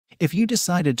If you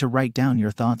decided to write down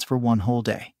your thoughts for one whole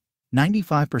day,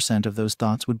 95% of those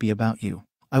thoughts would be about you.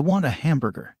 I want a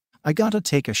hamburger. I gotta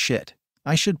take a shit.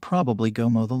 I should probably go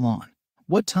mow the lawn.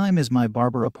 What time is my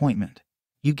barber appointment?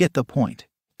 You get the point.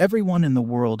 Everyone in the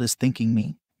world is thinking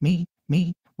me, me,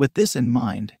 me. With this in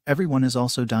mind, everyone is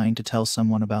also dying to tell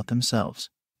someone about themselves.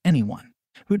 Anyone.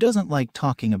 Who doesn't like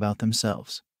talking about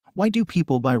themselves? Why do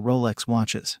people buy Rolex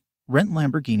watches, rent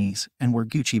Lamborghinis, and wear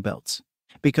Gucci belts?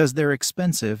 Because they're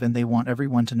expensive and they want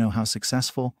everyone to know how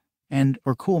successful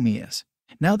or cool me is.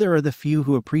 Now there are the few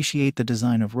who appreciate the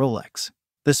design of Rolex,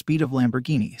 the speed of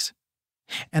Lamborghinis,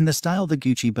 and the style the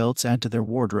Gucci belts add to their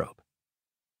wardrobe.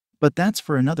 But that's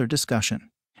for another discussion.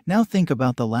 Now think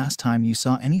about the last time you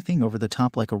saw anything over the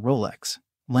top like a Rolex,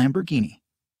 Lamborghini,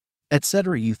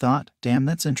 etc. You thought, damn,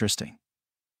 that's interesting,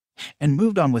 and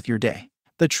moved on with your day.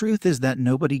 The truth is that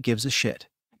nobody gives a shit.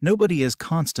 Nobody is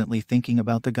constantly thinking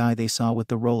about the guy they saw with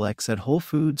the Rolex at Whole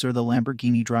Foods or the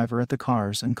Lamborghini driver at the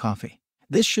Cars and Coffee.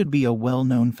 This should be a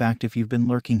well-known fact if you've been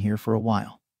lurking here for a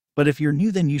while. But if you're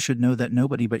new, then you should know that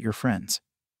nobody but your friends,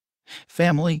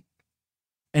 family,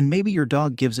 and maybe your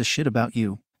dog gives a shit about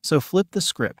you. So flip the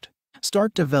script.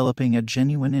 Start developing a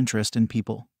genuine interest in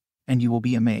people, and you will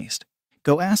be amazed.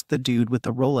 Go ask the dude with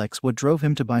the Rolex what drove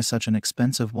him to buy such an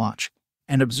expensive watch,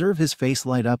 and observe his face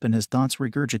light up and his thoughts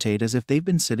regurgitate as if they've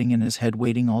been sitting in his head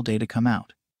waiting all day to come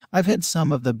out. I've had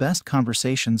some of the best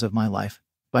conversations of my life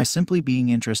by simply being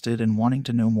interested and wanting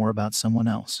to know more about someone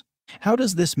else. How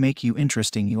does this make you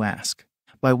interesting, you ask?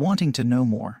 By wanting to know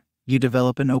more, you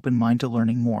develop an open mind to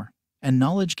learning more, and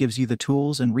knowledge gives you the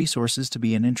tools and resources to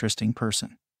be an interesting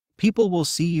person. People will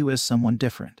see you as someone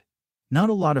different. Not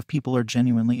a lot of people are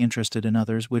genuinely interested in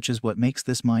others, which is what makes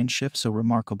this mind shift so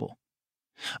remarkable.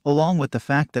 Along with the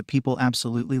fact that people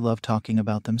absolutely love talking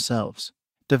about themselves.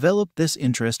 Develop this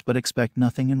interest but expect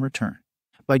nothing in return.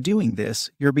 By doing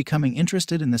this, you're becoming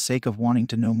interested in the sake of wanting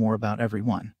to know more about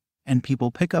everyone, and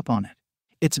people pick up on it.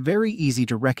 It's very easy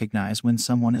to recognize when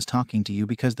someone is talking to you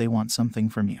because they want something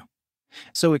from you.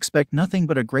 So expect nothing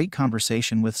but a great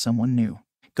conversation with someone new.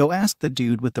 Go ask the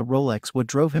dude with the Rolex what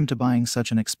drove him to buying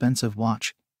such an expensive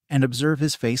watch, and observe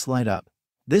his face light up.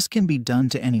 This can be done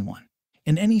to anyone,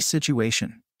 in any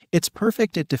situation. It's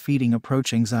perfect at defeating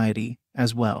approach anxiety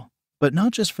as well, but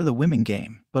not just for the women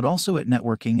game, but also at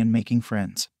networking and making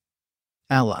friends.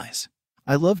 Allies.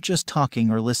 I love just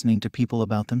talking or listening to people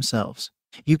about themselves.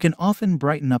 You can often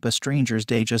brighten up a stranger's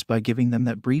day just by giving them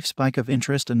that brief spike of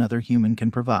interest another human can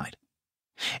provide.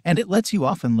 And it lets you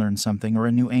often learn something or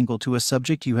a new angle to a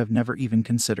subject you have never even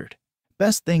considered.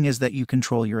 Best thing is that you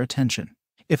control your attention.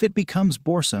 If it becomes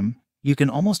boresome, you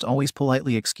can almost always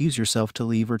politely excuse yourself to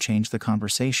leave or change the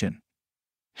conversation.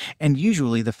 And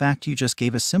usually the fact you just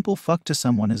gave a simple fuck to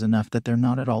someone is enough that they're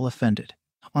not at all offended.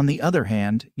 On the other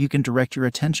hand, you can direct your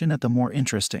attention at the more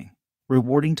interesting,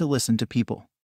 rewarding to listen to people.